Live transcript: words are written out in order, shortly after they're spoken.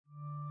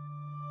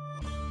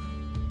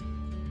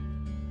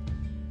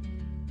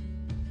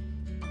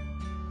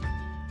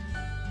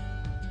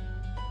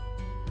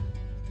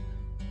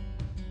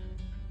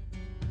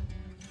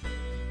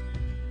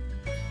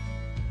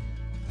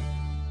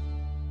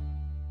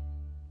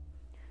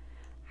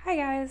Hi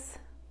guys,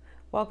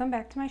 welcome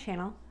back to my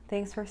channel.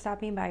 Thanks for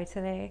stopping by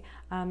today.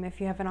 If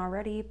you haven't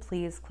already,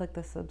 please click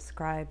the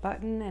subscribe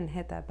button and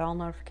hit that bell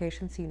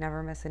notification so you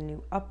never miss a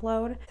new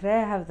upload. Today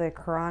I have the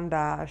Caran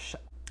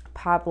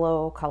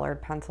Pablo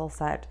colored pencil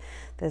set.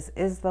 This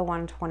is the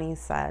 120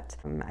 set.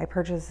 I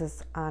purchased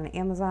this on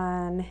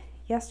Amazon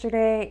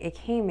yesterday. It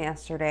came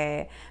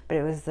yesterday, but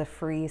it was the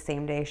free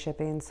same day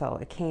shipping, so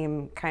it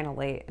came kind of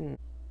late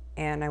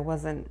and I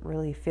wasn't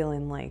really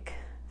feeling like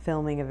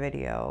filming a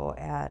video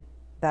at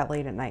that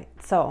late at night.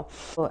 So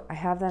I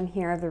have them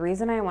here. The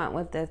reason I went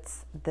with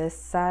this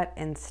set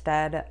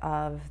instead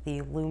of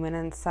the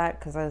Luminance set,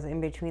 because I was in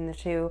between the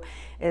two,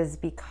 is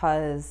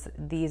because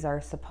these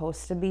are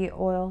supposed to be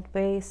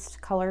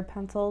oil-based colored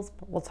pencils,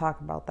 but we'll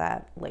talk about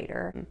that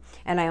later.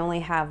 And I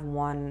only have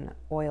one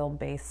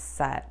oil-based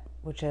set,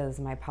 which is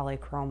my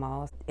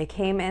Polychromo. It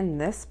came in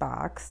this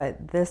box,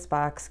 but this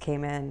box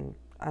came in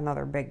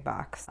another big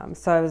box.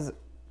 So I was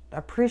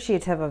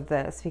appreciative of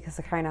this because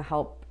it kind of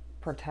helped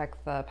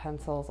protect the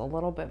pencils a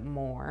little bit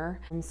more.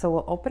 So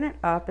we'll open it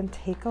up and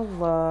take a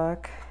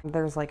look.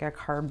 There's like a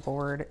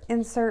cardboard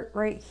insert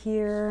right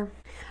here.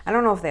 I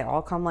don't know if they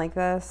all come like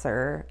this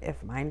or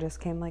if mine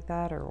just came like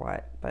that or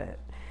what,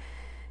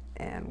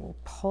 and we'll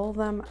pull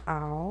them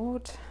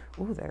out.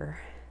 Ooh,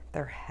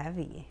 they're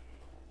heavy.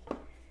 All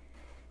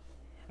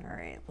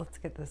right, let's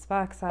get this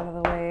box out of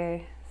the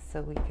way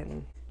so we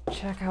can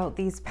check out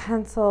these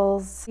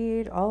pencils.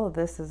 All of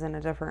this is in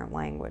a different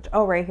language.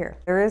 Oh, right here.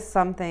 There is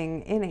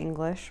something in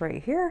English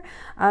right here.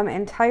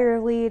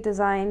 Entirely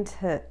designed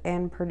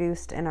and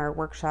produced in our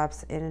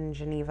workshops in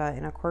Geneva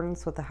in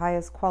accordance with the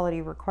highest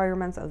quality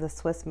requirements of the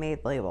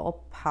Swiss-made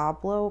label.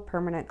 Pablo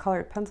permanent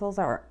colored pencils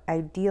are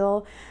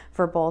ideal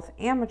for both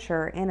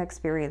amateur and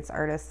experienced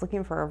artists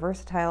looking for a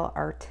versatile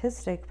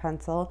artistic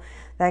pencil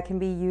that can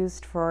be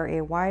used for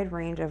a wide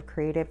range of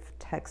creative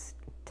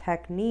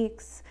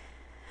techniques,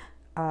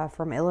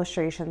 from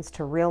illustrations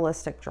to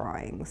realistic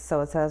drawings.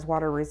 So it says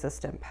water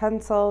resistant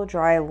pencil,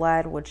 dry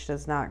lead which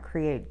does not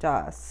create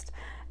dust,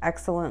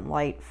 excellent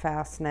light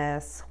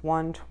fastness,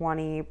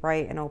 120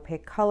 bright and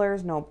opaque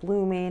colors, no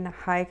blooming,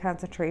 high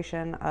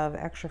concentration of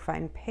extra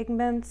fine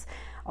pigments,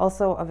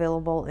 also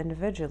available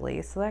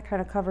individually. So that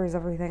kind of covers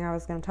everything I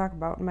was going to talk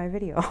about in my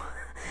video.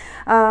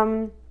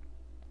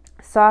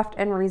 Soft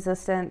and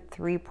resistant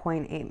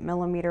 3.8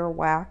 millimeter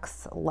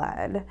wax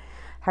lead,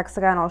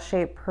 hexagonal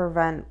shape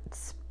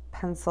prevents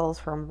pencils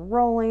from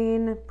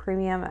rolling,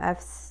 premium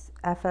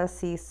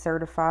FSC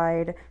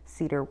certified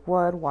cedar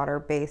wood,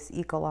 water-based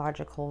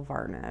ecological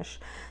varnish.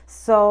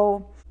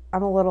 So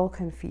I'm a little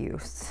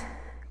confused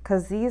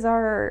because these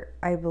are,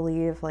 I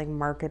believe, like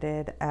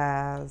marketed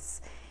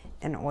as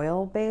an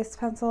oil-based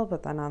pencil,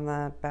 but then on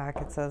the back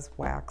it says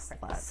wax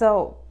lead.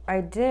 So I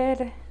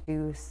did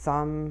do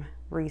some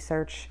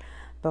research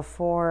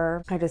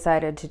before I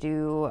decided to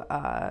do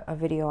a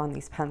video on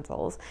these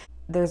pencils.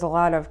 There's a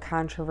lot of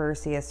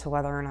controversy as to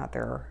whether or not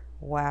they're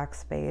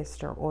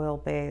wax-based or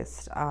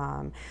oil-based.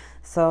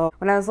 So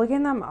when I was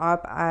looking them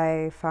up,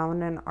 I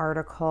found an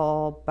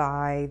article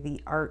by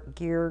the Art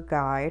Gear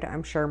Guide.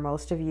 I'm sure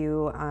most of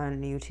you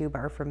on YouTube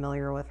are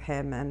familiar with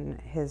him and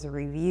his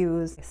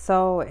reviews.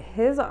 So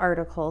his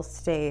article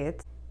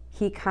states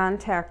he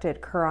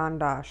contacted Caran.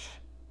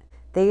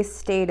 They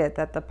stated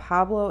that the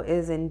Pablo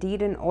is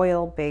indeed an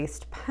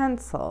oil-based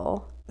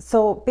pencil.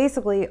 So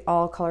basically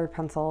all colored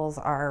pencils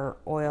are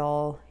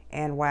oil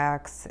and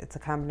wax. It's a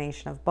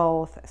combination of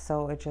both.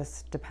 So it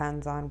just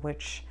depends on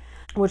which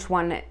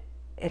one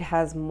it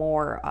has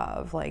more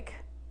of. Like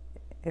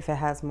if it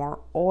has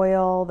more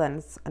oil, then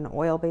it's an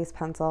oil-based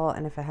pencil.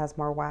 And if it has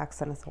more wax,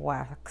 then it's a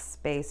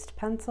wax-based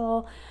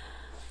pencil.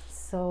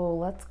 So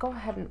let's go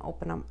ahead and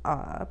open them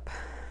up.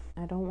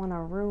 I don't want to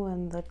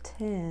ruin the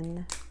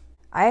tin.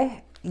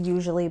 I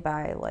usually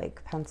buy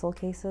like pencil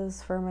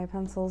cases for my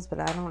pencils, but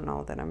I don't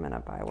know that I'm gonna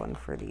buy one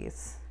for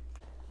these.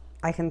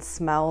 I can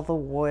smell the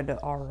wood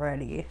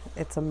already.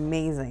 It's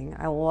amazing.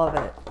 I love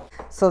it.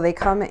 So they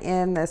come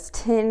in this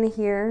tin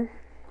here.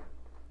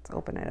 Let's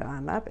open it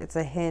on up. It's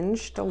a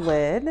hinged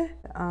lid.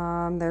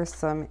 There's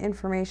some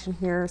information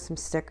here, some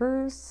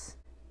stickers,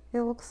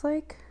 it looks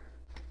like.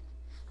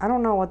 I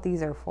don't know what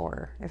these are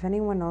for. If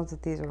anyone knows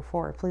what these are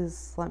for,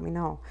 please let me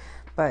know.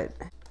 But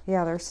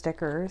yeah, they're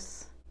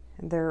stickers.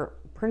 They're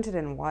printed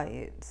in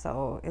white,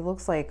 so it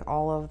looks like it's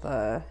all of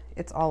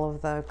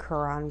the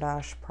Caran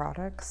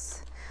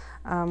products.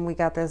 We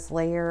got this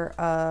layer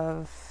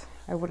of,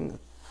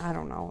 I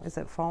don't know, is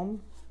it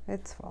foam?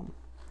 It's foam.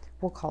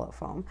 We'll call it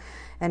foam.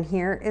 And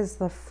here is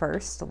the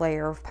first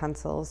layer of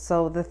pencils.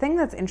 So the thing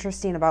that's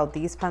interesting about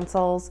these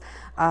pencils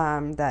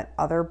that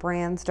other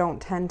brands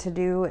don't tend to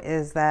do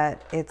is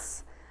that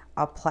it's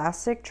a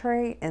plastic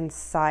tray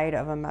inside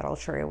of a metal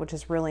tray, which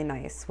is really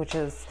nice, which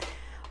is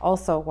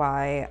also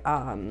why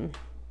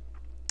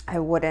I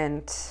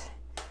wouldn't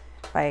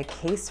buy a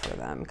case for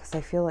them, because I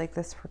feel like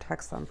this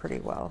protects them pretty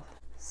well.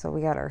 So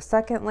we got our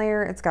second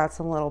layer. It's got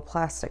some little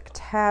plastic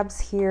tabs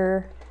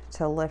here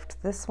to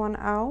lift this one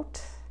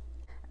out.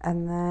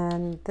 And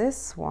then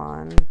this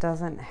one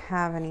doesn't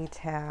have any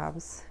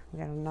tabs. We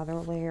got another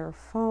layer of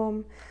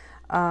foam.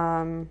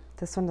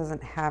 This one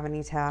doesn't have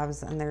any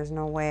tabs, and there's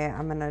no way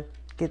I'm gonna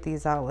get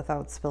these out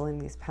without spilling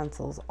these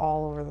pencils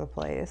all over the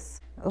place.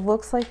 It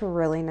looks like a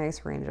really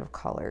nice range of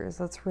colors.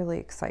 That's really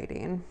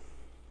exciting.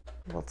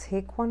 We'll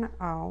take one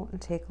out and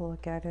take a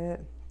look at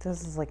it.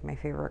 This is like my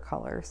favorite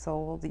color,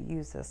 so we'll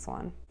use this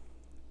one.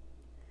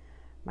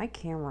 My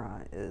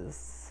camera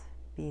is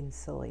being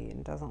silly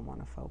and doesn't want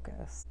to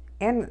focus.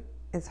 And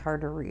it's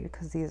hard to read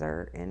because these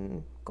are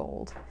in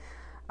gold.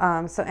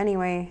 So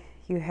anyway,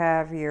 you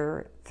have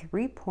your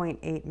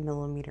 3.8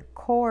 millimeter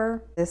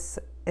core. This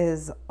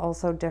is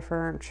also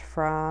different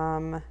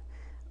from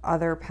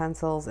other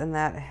pencils in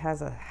that it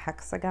has a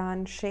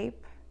hexagon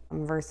shape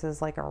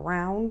versus like a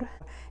round.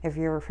 If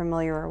you're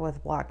familiar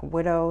with Black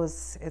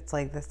Widows, it's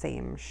like the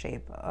same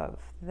shape of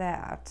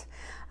that.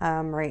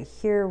 Right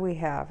here we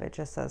have, it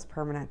just says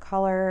permanent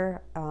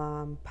color,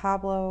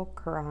 Pablo,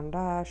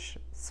 Caran,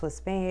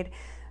 Swiss made,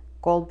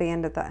 gold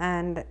band at the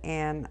end,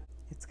 and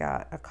it's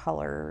got a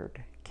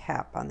colored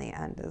cap on the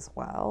end as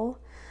well.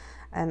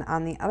 And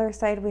on the other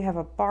side, we have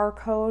a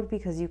barcode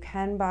because you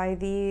can buy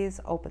these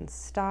open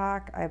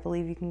stock. I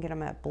believe you can get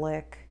them at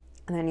Blick.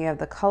 And then you have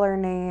the color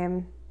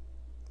name.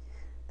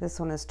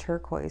 This one is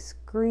turquoise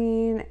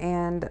green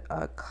and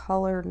a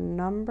color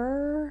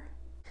number.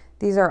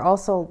 These are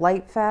also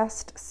light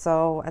fast.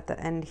 So at the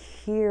end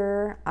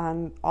here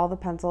on all the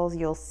pencils,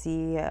 you'll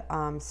see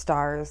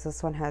stars.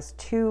 This one has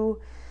 2.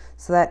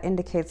 So that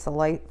indicates the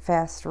light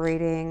fast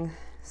rating.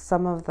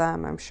 Some of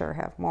them I'm sure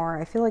have more.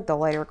 I feel like the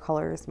lighter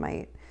colors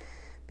might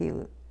be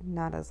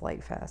not as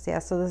light fast. Yeah,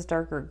 so this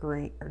darker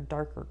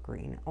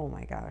green, oh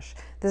my gosh.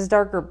 This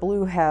darker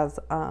blue has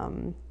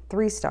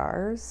 3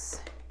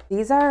 stars.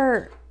 These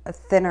are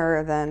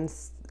thinner than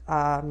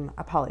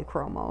a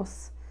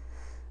polychromos.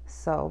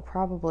 So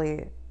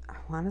probably, I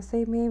wanna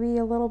say maybe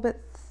a little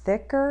bit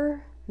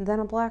thicker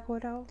than a Black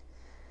Widow.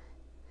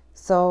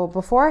 So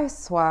before I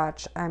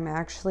swatch, I'm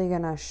actually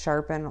gonna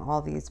sharpen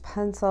all these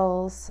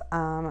pencils.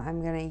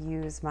 I'm gonna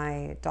use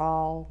my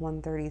Doll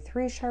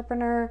 133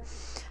 sharpener.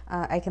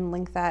 I can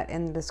link that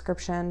in the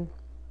description.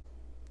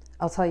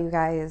 I'll tell you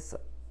guys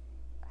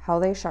how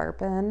they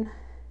sharpen,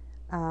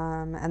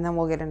 and then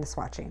we'll get into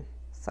swatching.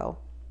 So,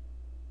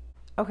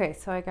 okay,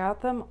 so I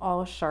got them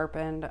all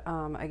sharpened.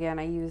 Again,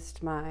 I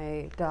used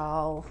my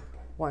Doll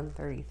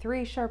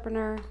 133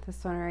 sharpener,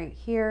 this one right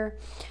here.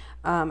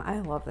 I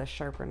love this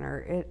sharpener.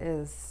 It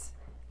is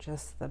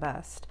just the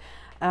best.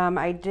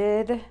 I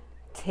did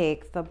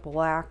take the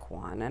black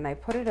one and I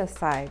put it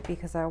aside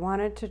because I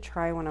wanted to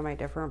try one of my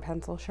different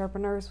pencil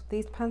sharpeners with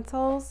these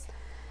pencils.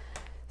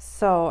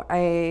 So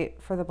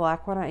for the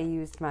black one, I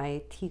used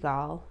my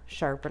T-Gall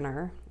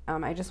sharpener.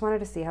 I just wanted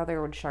to see how they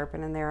would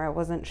sharpen in there. I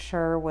wasn't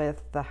sure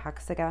with the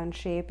hexagon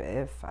shape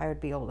if I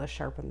would be able to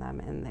sharpen them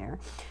in there.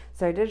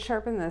 So I did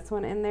sharpen this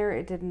one in there.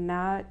 It did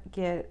not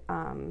get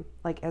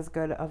like as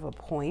good of a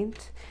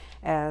point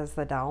as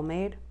the Doll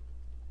made.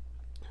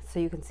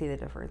 So you can see the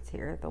difference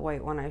here. The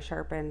white one I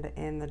sharpened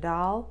in the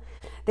Doll.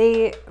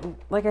 They,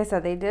 like I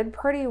said, they did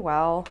pretty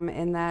well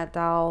in that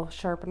Doll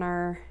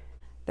sharpener.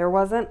 There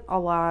wasn't a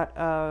lot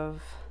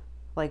of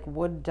like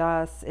wood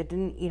dust. It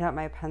didn't eat up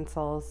my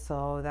pencils,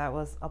 so that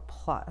was a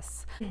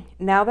plus.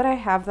 Now that I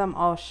have them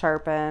all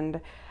sharpened,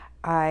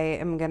 I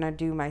am gonna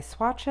do my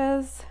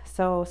swatches,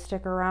 so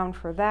stick around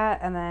for that,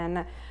 and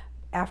then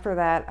after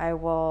that I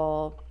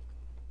will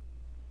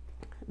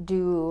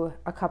do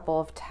a couple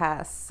of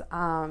tests.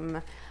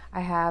 I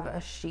have a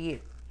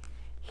sheet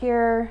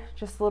here,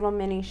 just a little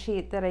mini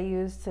sheet that I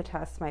use to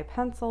test my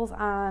pencils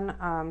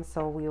on.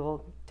 So we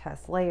will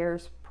test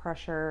layers,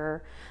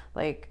 pressure,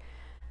 like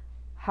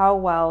how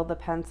well the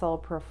pencil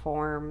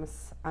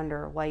performs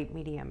under light,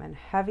 medium, and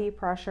heavy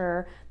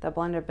pressure, the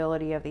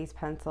blendability of these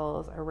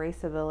pencils,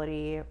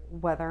 erasability,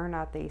 whether or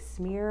not they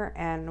smear,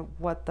 and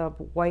what the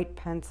white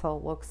pencil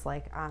looks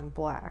like on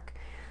black.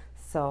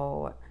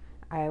 So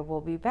I will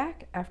be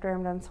back after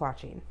I'm done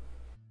swatching.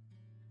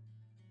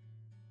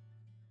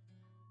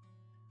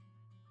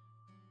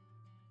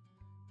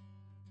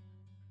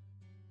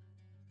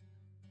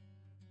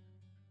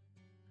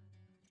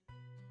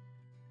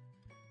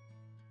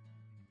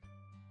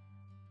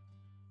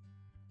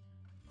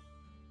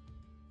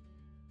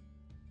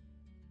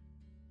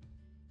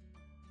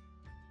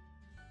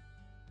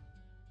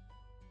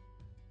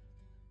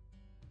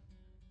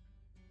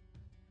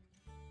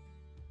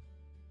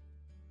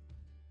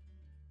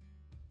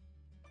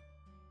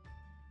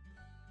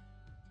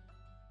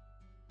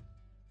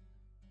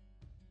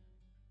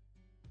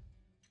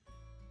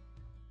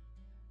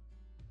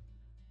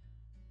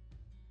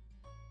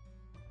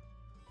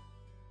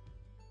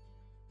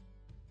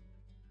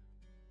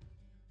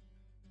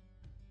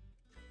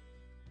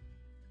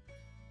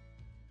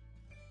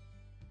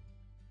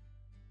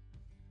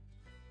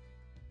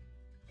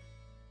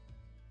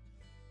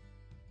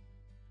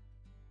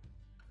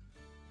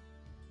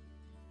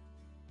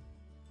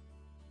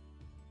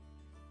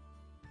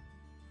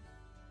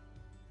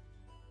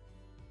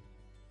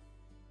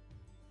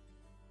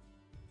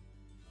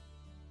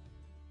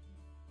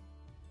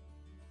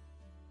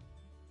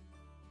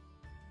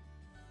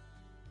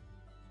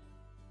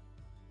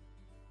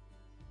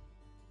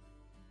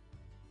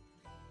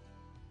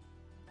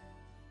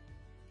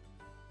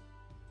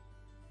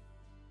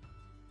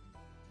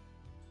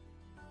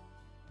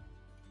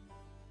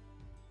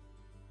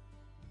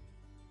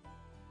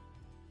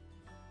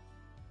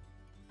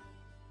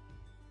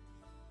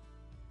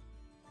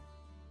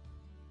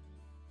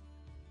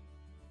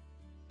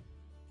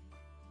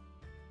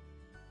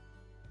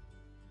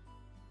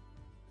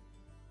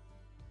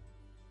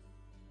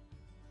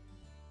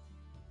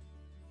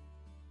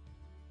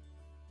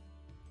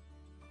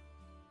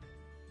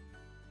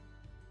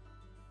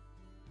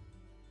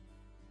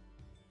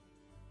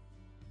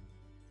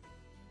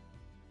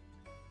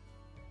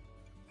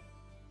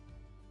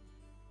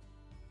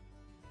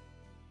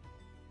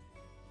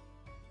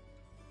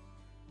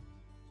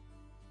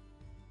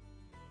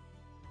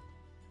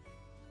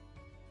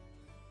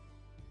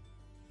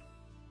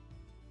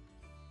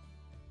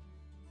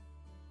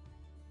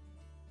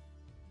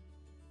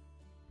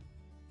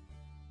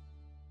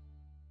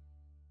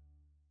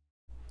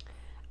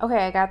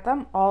 Okay, I got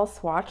them all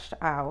swatched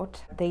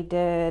out. They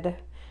did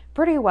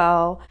pretty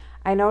well.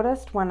 I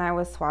noticed when I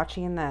was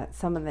swatching that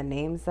some of the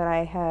names that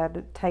I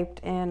had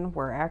typed in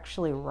were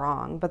actually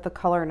wrong, but the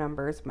color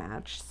numbers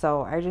matched.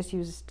 So I just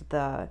used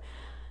the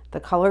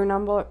color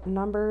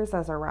numbers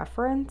as a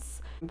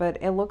reference, but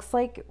it looks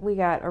like we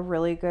got a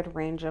really good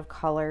range of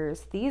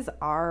colors. These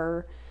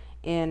are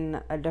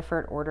in a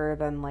different order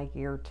than like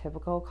your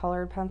typical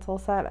colored pencil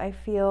set. I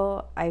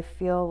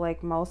feel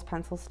like most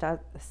pencil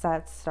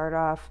sets start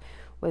off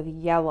with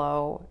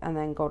yellow and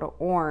then go to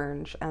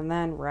orange and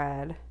then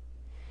red,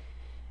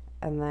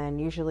 and then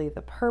usually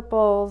the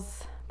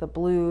purples, the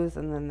blues,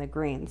 and then the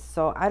greens.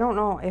 So I don't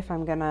know if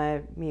I'm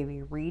gonna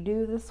maybe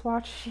redo the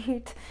swatch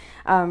sheet,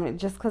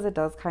 just because it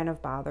does kind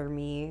of bother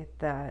me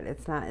that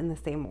it's not in the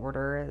same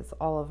order as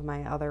all of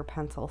my other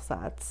pencil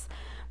sets.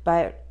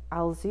 But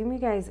I'll zoom you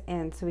guys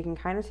in so we can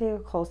kind of take a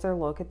closer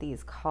look at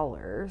these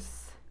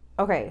colors.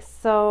 Okay,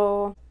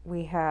 so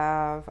we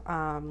have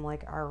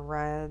like our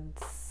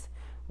reds,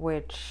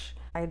 which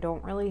I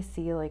don't really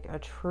see like a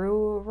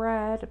true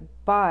red,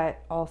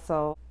 but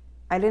also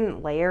I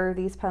didn't layer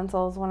these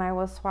pencils when I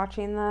was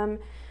swatching them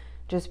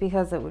just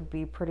because it would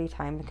be pretty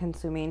time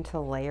consuming to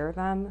layer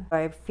them.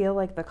 I feel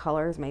like the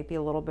colors might be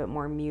a little bit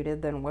more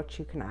muted than what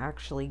you can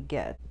actually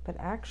get. But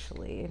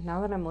actually,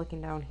 now that I'm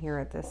looking down here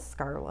at this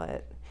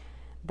scarlet,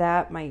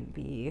 that might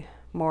be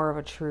more of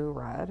a true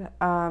red.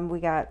 We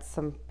got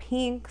some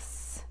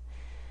pinks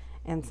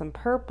and some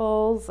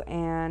purples,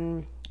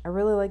 and I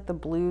really like the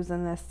blues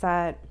in this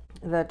set.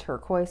 The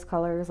turquoise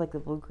colors, like the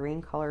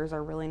blue-green colors,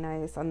 are really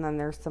nice. And then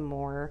there's some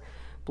more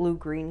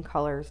blue-green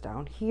colors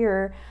down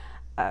here.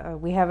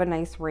 We have a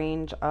nice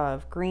range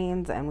of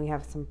greens, and we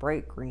have some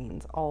bright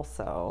greens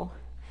also.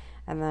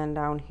 And then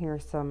down here,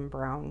 some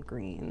brown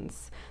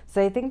greens.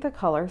 So I think the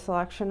color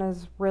selection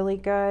is really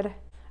good.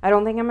 I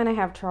don't think I'm going to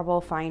have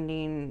trouble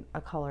finding a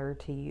color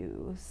to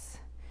use.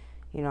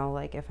 You know,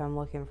 like if I'm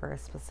looking for a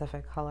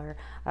specific color.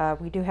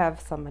 We do have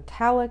some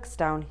metallics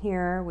down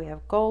here. We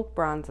have gold,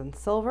 bronze, and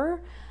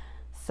silver.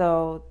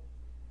 So,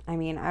 I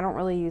mean, I don't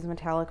really use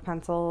metallic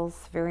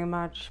pencils very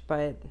much,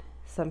 but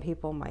some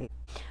people might.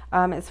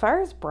 As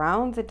far as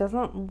browns, it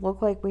doesn't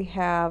look like we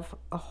have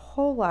a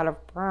whole lot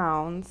of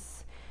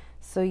browns.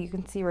 So you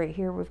can see right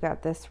here, we've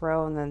got this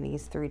row and then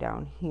these three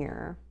down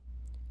here.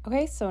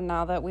 Okay, so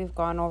now that we've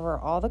gone over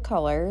all the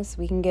colors,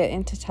 we can get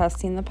into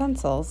testing the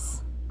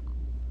pencils.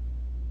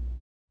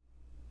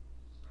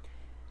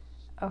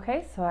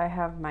 Okay, so I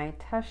have my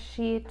test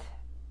sheet.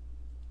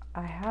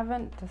 I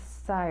haven't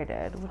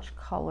decided which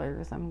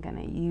colors I'm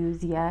gonna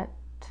use yet.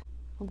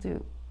 We'll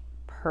do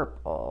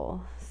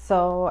purple.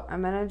 So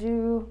I'm gonna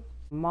do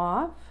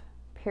mauve,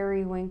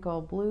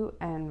 periwinkle blue,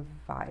 and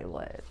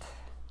violet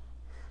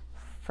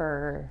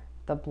for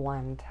the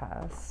blend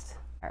test.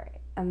 All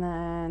right, and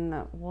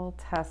then we'll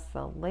test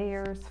the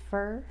layers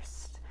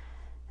first,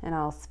 and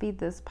I'll speed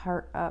this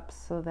part up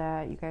so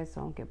that you guys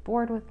don't get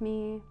bored with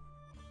me.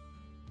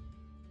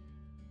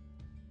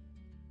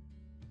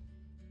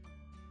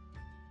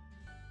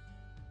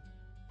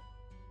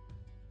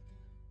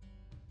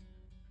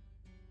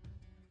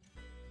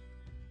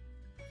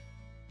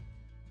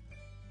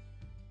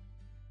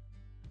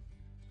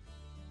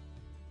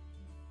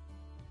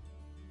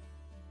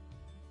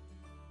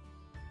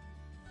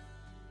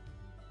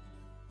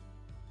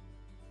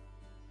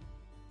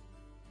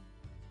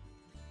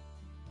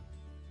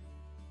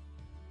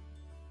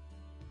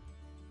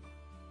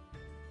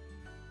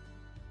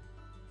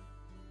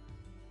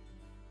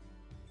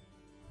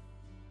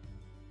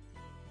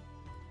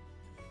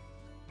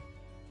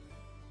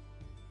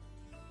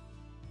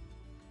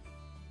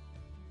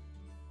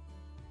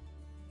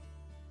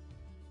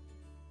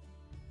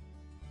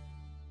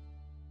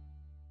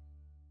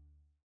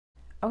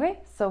 Okay,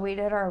 so we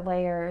did our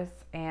layers,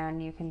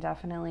 and you can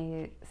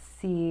definitely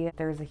see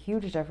there's a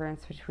huge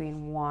difference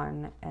between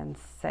 1 and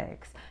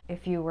 6.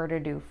 If you were to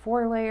do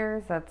 4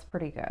 layers, that's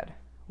pretty good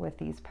with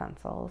these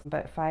pencils,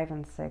 but 5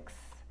 and 6,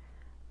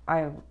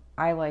 I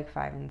like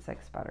 5 and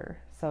 6 better.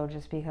 So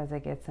just because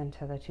it gets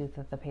into the tooth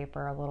of the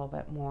paper a little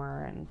bit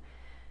more, and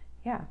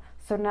yeah.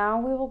 So now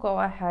we will go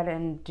ahead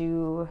and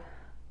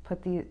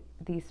put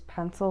these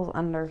pencils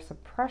under some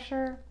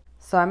pressure.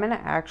 So I'm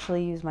gonna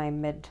actually use my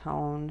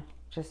mid-tone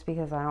just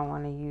because I don't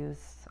want to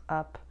use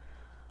up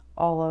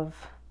all of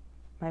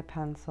my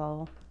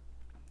pencil,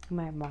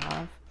 my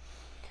mauve.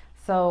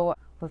 So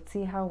let's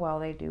see how well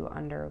they do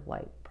under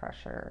light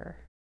pressure.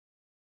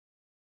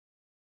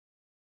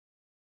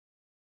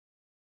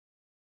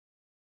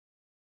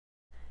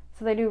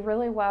 So they do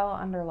really well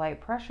under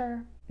light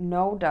pressure.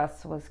 No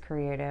dust was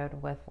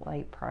created with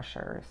light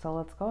pressure. So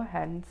let's go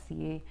ahead and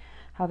see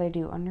how they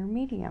do under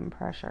medium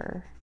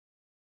pressure.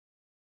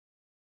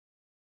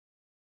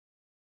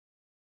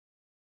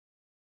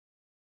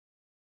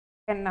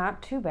 And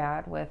not too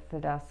bad with the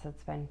dust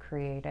that's been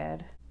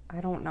created. I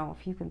don't know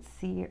if you can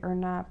see or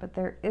not, but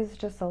there is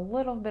just a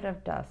little bit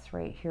of dust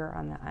right here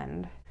on the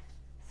end.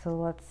 So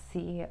let's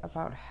see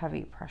about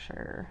heavy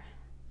pressure.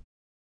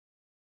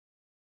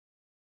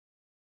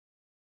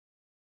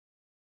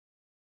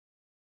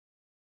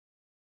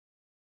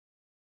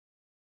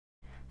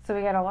 So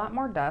we got a lot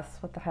more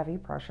dust with the heavy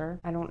pressure.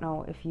 I don't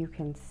know if you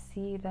can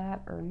see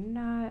that or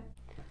not.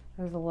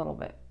 There's a little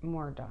bit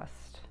more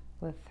dust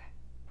with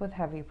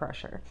heavy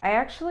pressure. I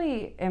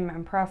actually am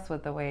impressed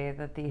with the way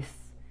that these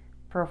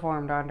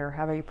performed under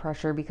heavy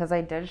pressure because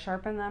I did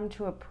sharpen them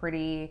to a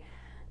pretty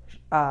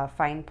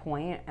fine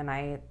point, and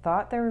I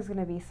thought there was going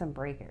to be some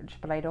breakage,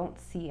 but I don't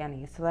see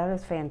any, so that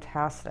is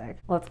fantastic.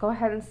 Let's go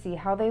ahead and see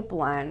how they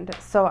blend.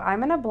 So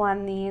I'm going to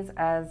blend these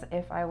as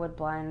if I was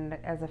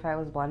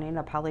blending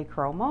a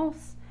polychromos,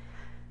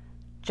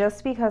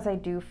 just because I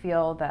do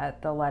feel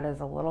that the lead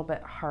is a little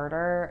bit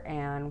harder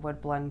and would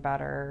blend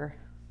better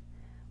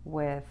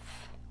with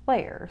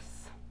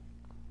layers.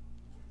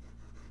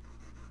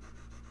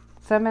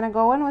 So I'm going to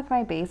go in with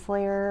my base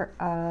layer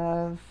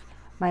of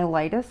my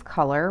lightest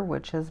color,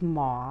 which is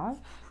mauve.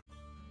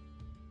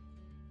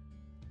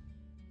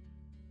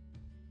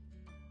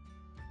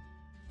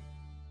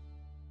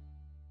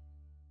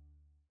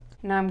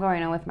 Now I'm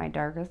going in with my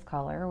darkest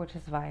color, which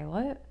is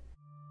violet.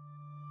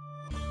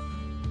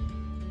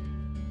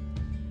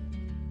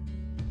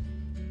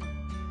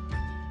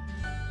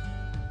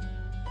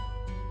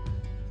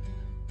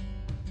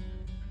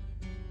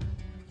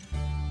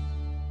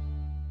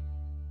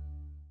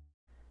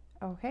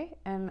 Okay,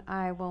 and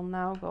I will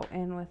now go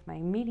in with my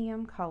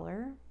medium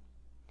color,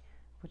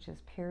 which is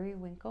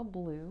periwinkle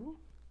blue.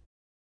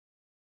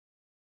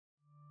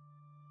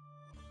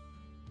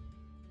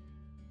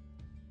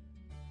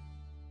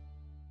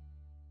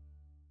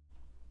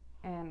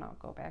 And I'll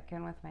go back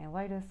in with my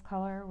lightest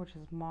color, which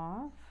is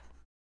mauve.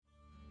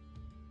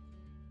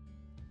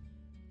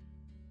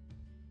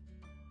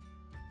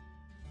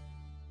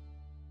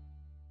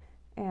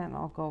 And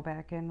I'll go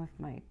back in with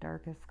my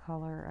darkest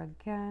color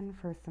again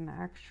for some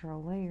extra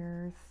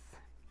layers.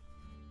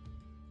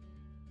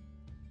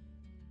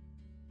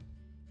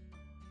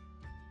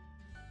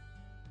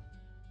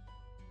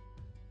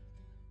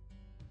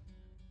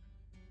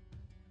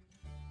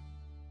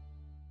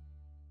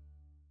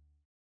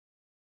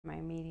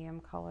 My medium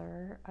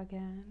color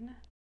again.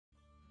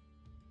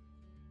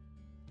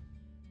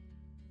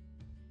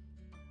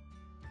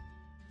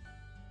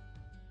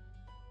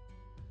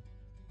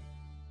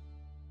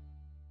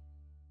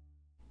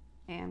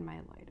 And my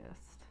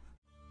lightest.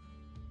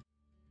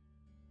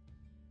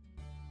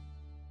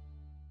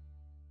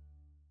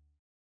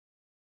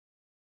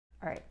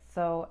 All right,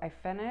 so I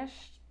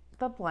finished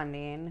the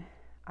blending.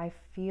 I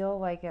feel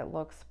like it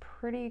looks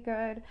pretty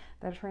good.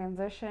 The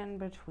transition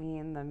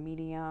between the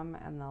medium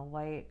and the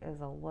light is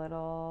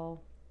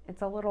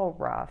it's a little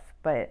rough,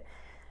 but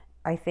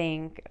I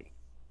think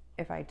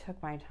if I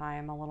took my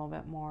time a little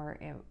bit more,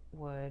 it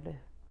would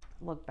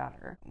look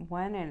better.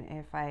 When and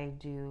if I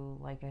do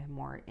like a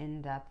more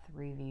in-depth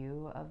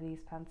review of these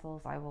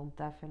pencils, I will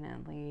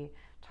definitely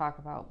talk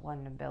about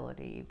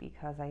blendability,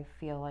 because I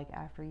feel like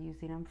after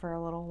using them for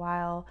a little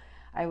while,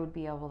 I would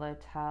be able to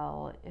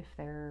tell if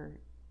they're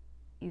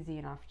easy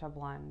enough to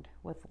blend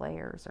with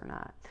layers or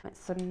not.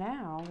 So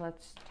now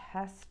let's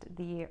test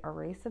the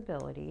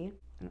erasability.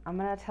 I'm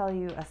going to tell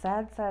you a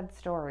sad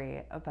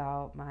story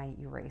about my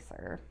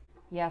eraser.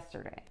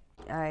 Yesterday,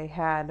 I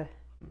had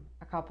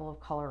a couple of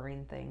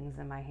coloring things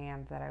in my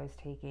hand that I was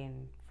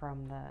taking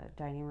from the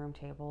dining room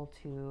table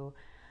to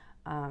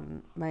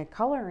my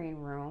coloring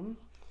room,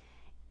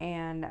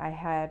 and I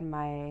had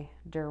my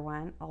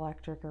Derwent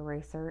electric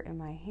eraser in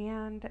my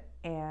hand,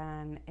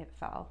 and it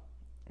fell.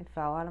 It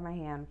fell out of my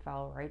hand,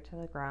 fell right to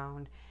the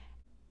ground,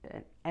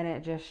 and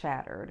it just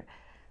shattered.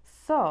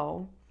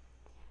 So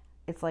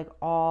it's like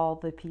all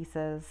the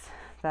pieces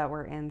that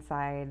were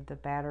inside, the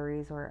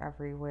batteries were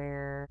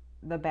everywhere.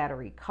 The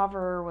battery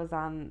cover was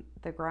on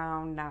the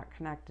ground, not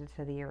connected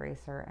to the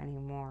eraser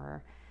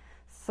anymore.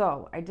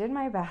 So I did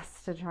my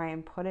best to try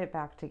and put it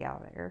back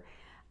together.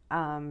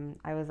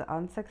 I was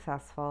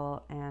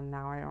unsuccessful, and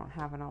now I don't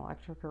have an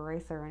electric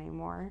eraser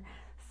anymore.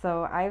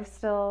 So I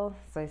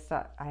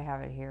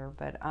have it here,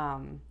 but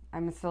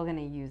I'm still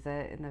gonna use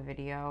it in the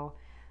video,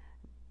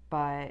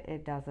 but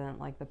it doesn't,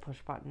 like, the push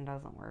button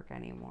doesn't work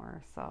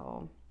anymore.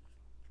 So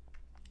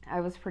I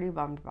was pretty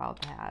bummed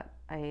about that.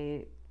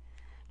 I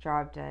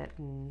dropped it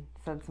and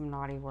said some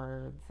naughty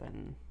words,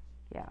 and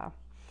yeah.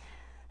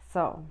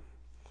 So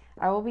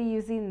I will be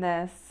using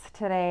this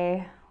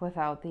today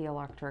without the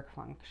electric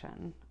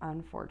function,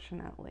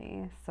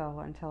 unfortunately. So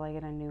until I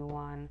get a new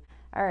one.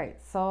 All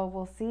right, so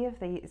we'll see if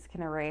these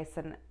can erase.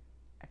 And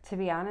to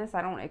be honest,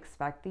 I don't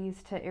expect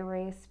these to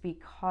erase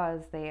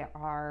because they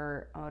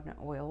are an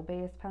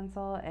oil-based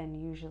pencil, and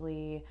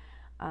usually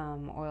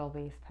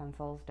oil-based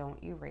pencils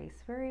don't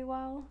erase very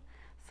well.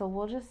 So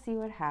we'll just see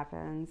what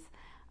happens.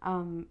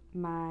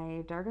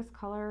 My darkest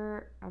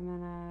color, I'm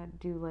gonna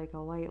do like a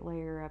light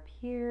layer up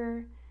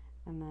here,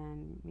 and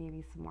then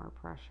maybe some more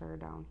pressure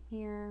down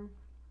here.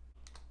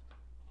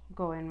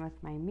 Go in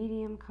with my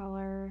medium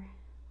color,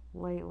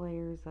 light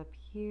layers up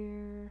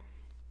here,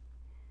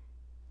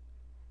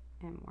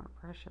 and more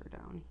pressure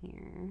down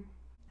here,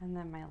 and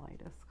then my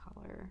lightest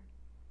color.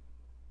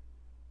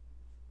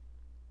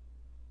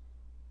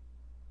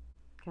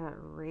 Gotta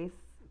erase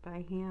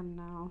by hand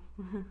now.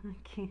 I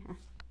can't.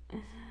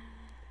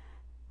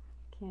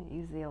 Can't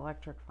use the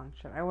electric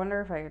function. I wonder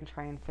if I can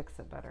try and fix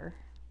it better,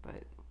 but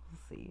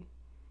we'll see.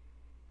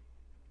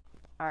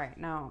 All right,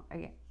 now,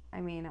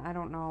 I mean, I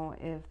don't know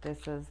if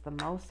this is the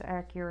most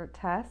accurate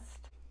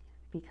test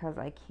because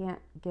I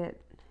can't get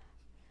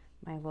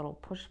my little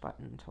push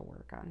button to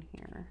work on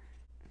here.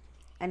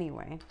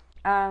 Anyway,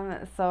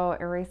 so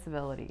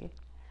erasability.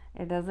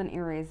 It doesn't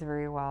erase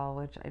very well,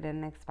 which I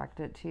didn't expect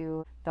it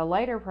to. The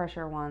lighter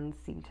pressure ones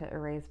seem to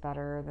erase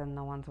better than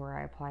the ones where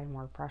I applied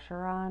more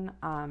pressure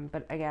on.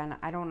 But again,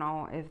 I don't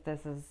know if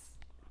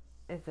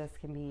this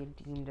can be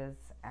deemed as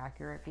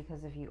accurate,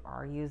 because if you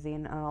are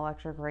using an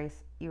electric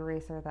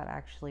eraser that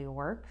actually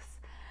works,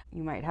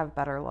 you might have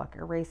better luck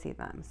erasing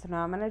them. So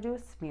now I'm going to do a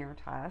smear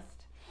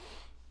test.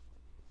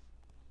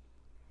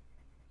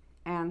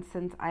 And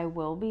since I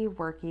will be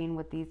working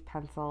with these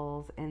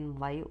pencils in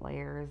light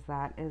layers,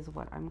 that is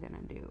what I'm going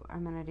to do.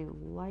 I'm going to do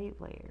light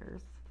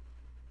layers.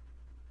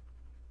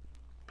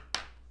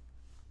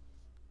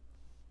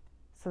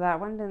 So that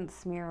one didn't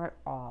smear at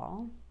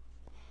all.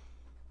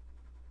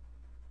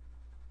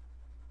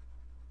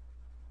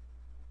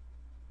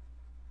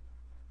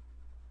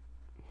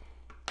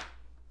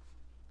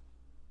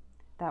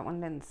 That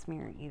one didn't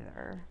smear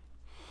either.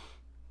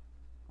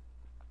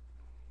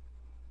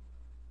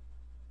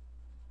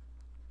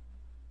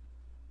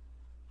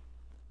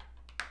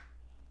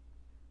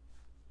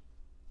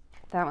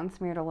 That one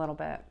smeared a little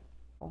bit,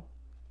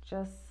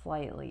 just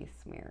slightly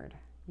smeared.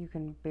 You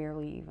can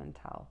barely even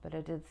tell, but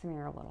it did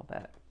smear a little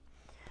bit.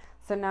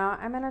 So now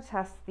I'm going to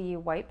test the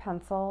white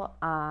pencil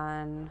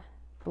on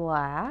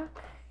black.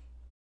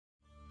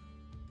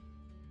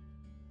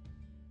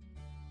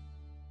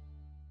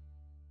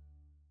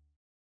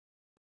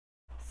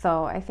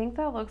 So I think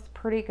that looks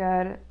pretty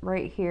good.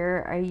 Right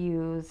here I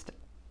used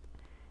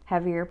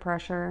heavier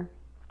pressure,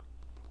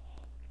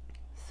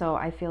 so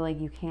I feel like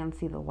you can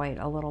see the white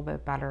a little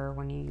bit better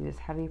when you use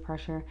heavy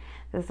pressure.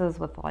 This is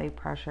with light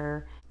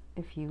pressure.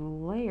 If you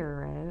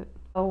layer it,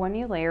 so when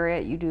you layer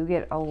it, you do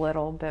get a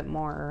little bit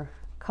more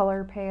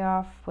color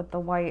payoff with the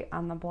white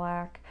on the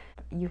black.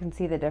 You can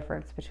see the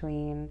difference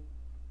between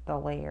the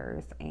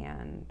layers,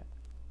 and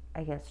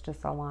I guess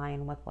just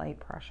align with light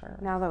pressure.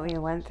 Now that we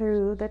went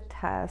through the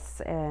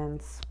tests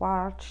and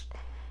swatched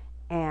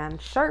and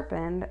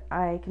sharpened,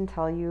 I can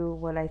tell you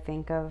what I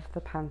think of the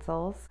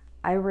pencils.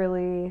 I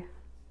really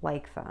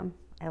like them.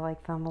 I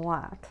like them a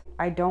lot.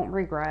 I don't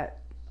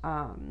regret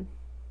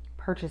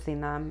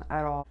purchasing them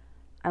at all.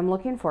 I'm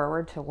looking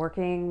forward to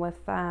working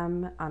with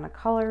them on a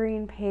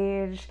coloring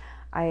page.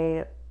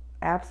 I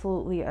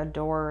absolutely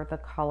adore the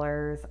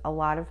colors. A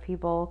lot of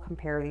people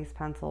compare these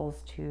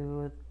pencils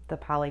to the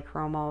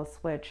polychromos,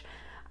 which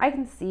I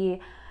can see.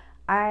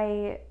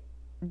 I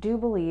do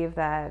believe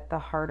that the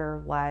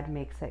harder lead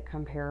makes it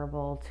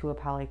comparable to a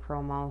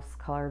polychromos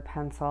colored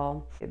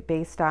pencil.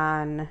 Based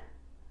on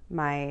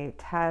my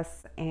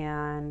tests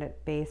and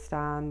based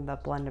on the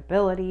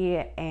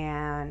blendability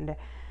and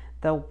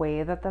the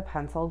way that the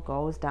pencil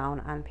goes down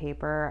on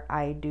paper,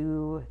 I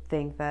do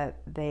think that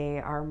they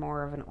are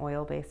more of an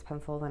oil-based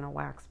pencil than a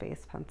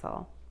wax-based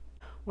pencil.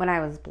 When I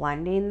was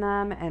blending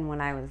them and when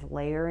I was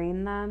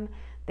layering them,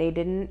 they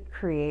didn't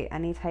create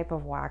any type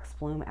of wax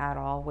bloom at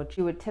all, which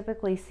you would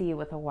typically see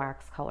with a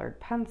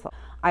wax-colored pencil.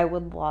 I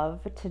would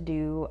love to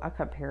do a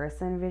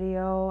comparison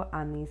video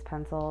on these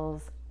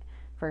pencils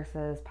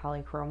versus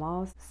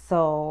polychromos.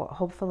 So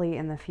hopefully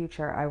in the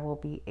future I will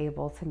be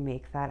able to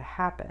make that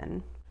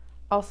happen.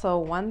 Also,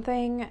 one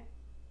thing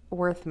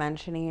worth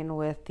mentioning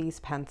with these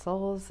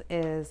pencils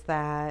is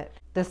that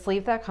the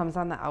sleeve that comes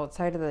on the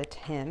outside of the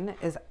tin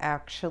is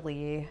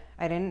actually,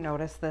 I didn't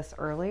notice this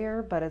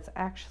earlier, but it's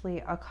actually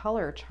a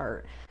color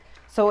chart.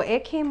 So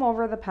it came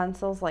over the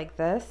pencils like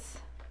this.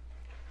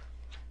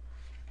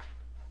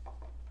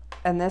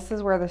 And this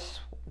is where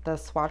the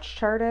swatch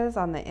chart is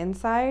on the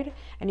inside,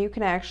 and you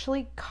can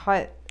actually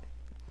cut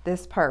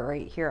this part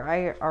right here.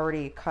 I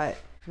already cut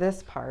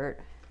this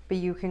part, but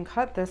you can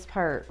cut this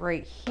part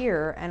right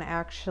here, and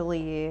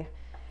actually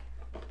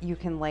you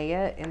can lay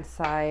it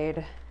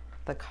inside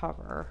the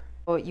cover.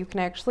 So you can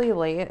actually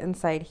lay it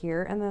inside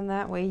here, and then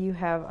that way you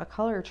have a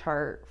color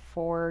chart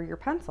for your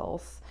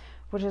pencils,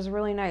 which is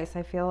really nice.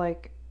 I feel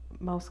like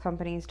most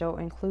companies don't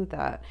include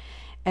that.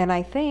 And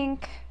I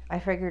think I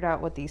figured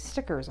out what these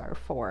stickers are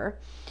for.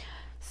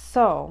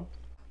 So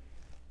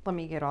let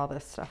me get all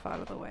this stuff out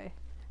of the way.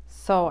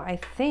 So I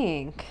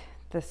think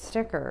the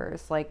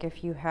stickers, like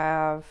if you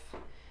have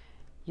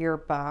your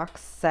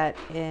box set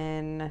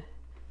in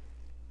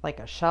like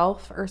a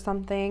shelf or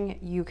something,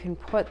 you can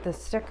put the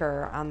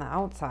sticker on the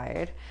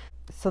outside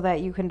so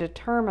that you can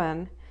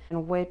determine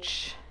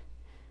which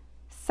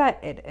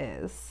set it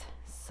is.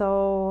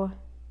 So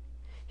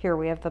here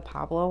we have the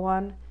Pablo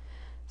one.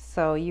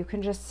 So you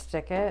can just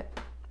stick it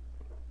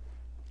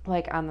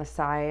like on the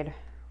side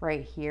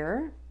right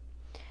here,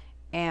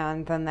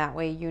 and then that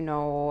way you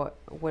know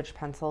which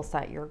pencil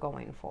set you're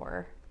going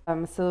for.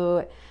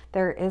 So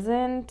there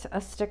isn't a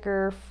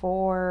sticker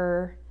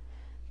for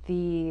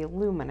the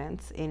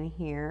luminance in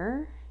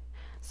here.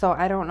 So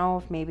I don't know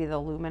if maybe the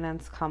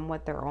Luminance come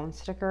with their own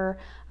sticker,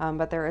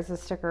 but there is a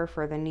sticker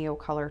for the Neo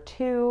Color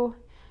 2,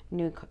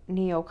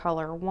 Neo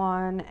Color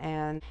 1,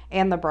 and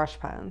the brush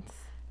pens.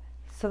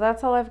 So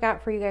that's all I've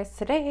got for you guys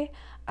today.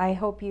 I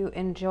hope you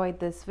enjoyed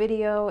this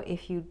video.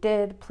 If you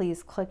did,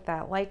 please click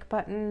that like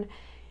button.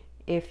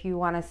 If you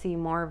want to see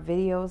more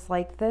videos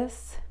like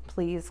this,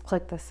 please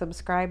click the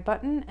subscribe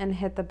button and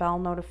hit the bell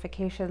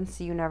notification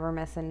so you never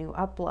miss a new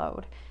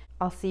upload.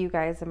 I'll see you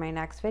guys in my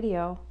next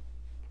video.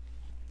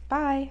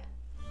 Bye!